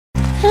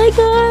Hey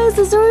guys,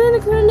 it's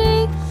Ariana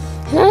Grande,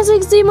 and as you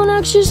can see, my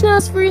next now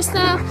is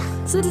freestyle.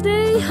 So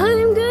today,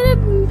 I'm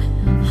gonna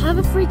have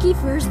a freaky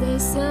first day,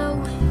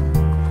 so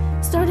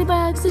started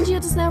by accident, you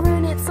just now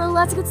ruin it, so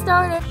let's get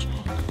started.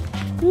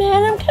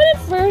 Man, I'm kind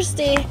of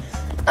thirsty.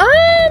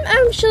 I'm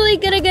actually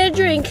gonna get a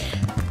drink.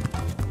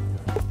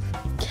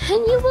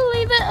 Can you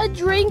believe it? A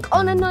drink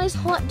on a nice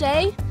hot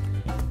day?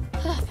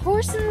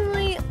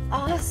 Personally,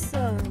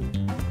 awesome.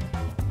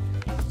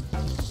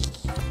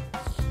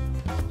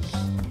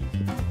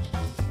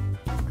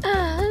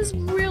 That's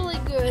really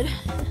good.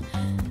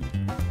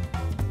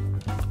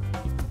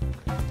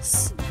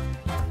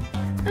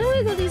 I'm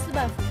gonna go use the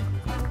bathroom.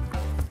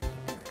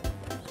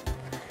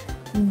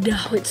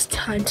 Now it's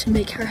time to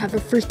make her have a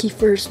freaky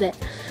first day.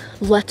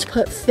 Let's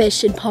put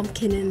fish and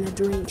pumpkin in the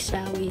drink,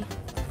 shall we?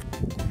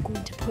 I'm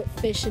going to put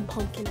fish and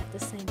pumpkin at the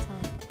same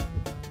time.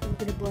 I'm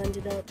gonna blend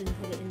it up and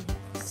put it in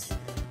here.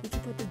 We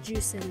can put the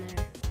juice in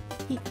there.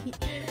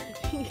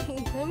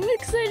 I'm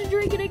excited to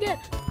drink it again.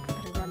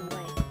 Gotta run away.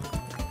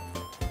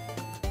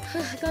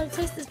 I gotta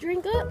taste this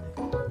drink up.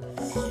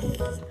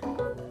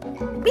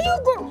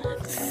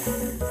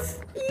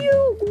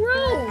 Ew,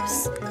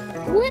 gross.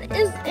 What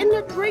is in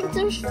the drink?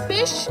 There's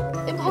fish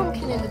and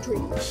pumpkin in the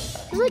drink.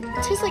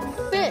 It tastes like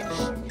fish.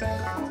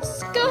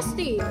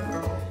 Disgusting.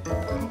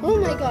 Oh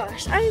my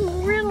gosh,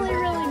 I'm really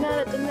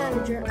mad at the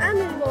manager. I'm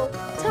gonna go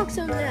talk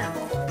to him now.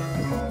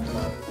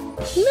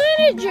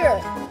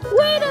 Manager,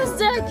 wait a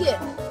second.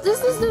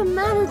 This is the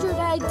manager that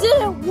I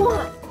didn't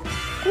want.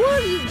 Who are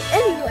you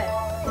anyway?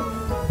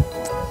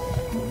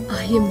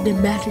 I am the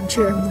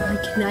manager. Why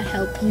can I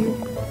help you?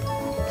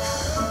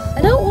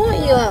 I don't want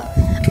you out.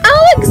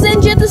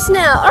 Alexandria the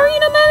Snail, are you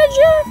the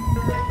manager?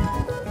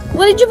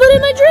 What did you put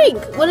in my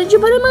drink? What did you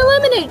put in my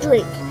lemonade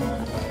drink?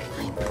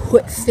 I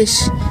put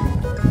fish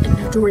in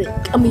the drink.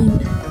 I mean,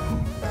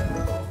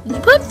 you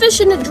put fish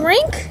in the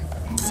drink?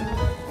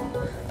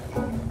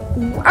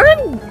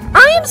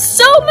 I am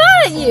so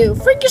mad at you.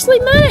 Freakishly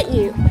mad at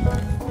you.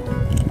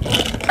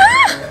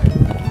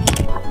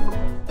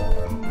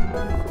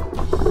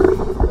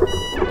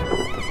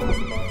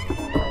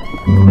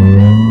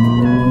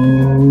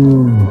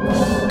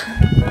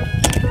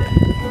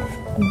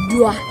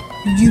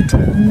 You do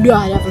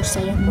not ever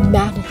say I'm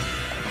mad at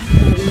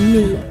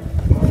me.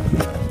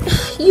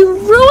 You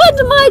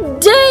ruined my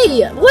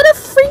day! What a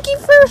freaky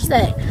first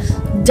day!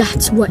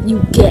 That's what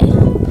you get. You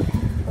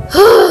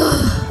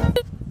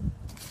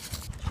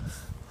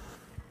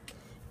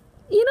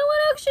know what,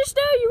 Extra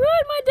Star? You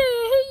ruined my day.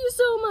 I hate you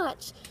so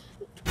much.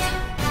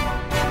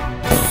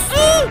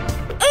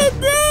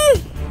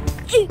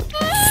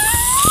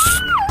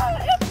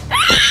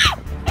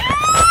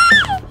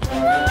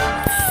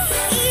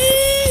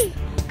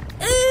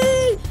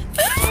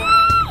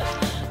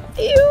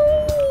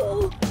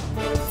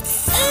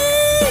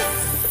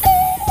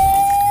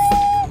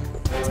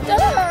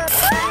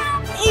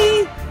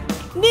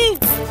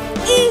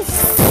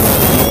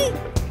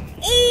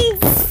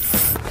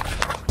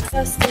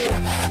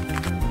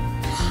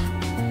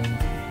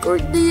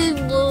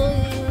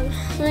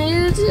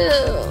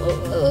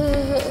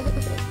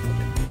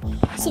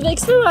 So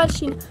thanks for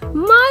watching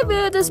my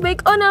video this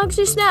week on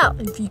Alex's Now.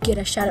 And if you get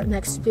a shout out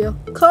next video,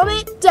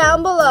 comment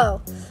down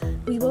below.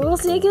 We will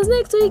see you guys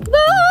next week. Bye!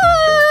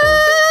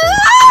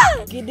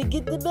 Gonna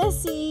get the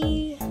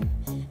messy.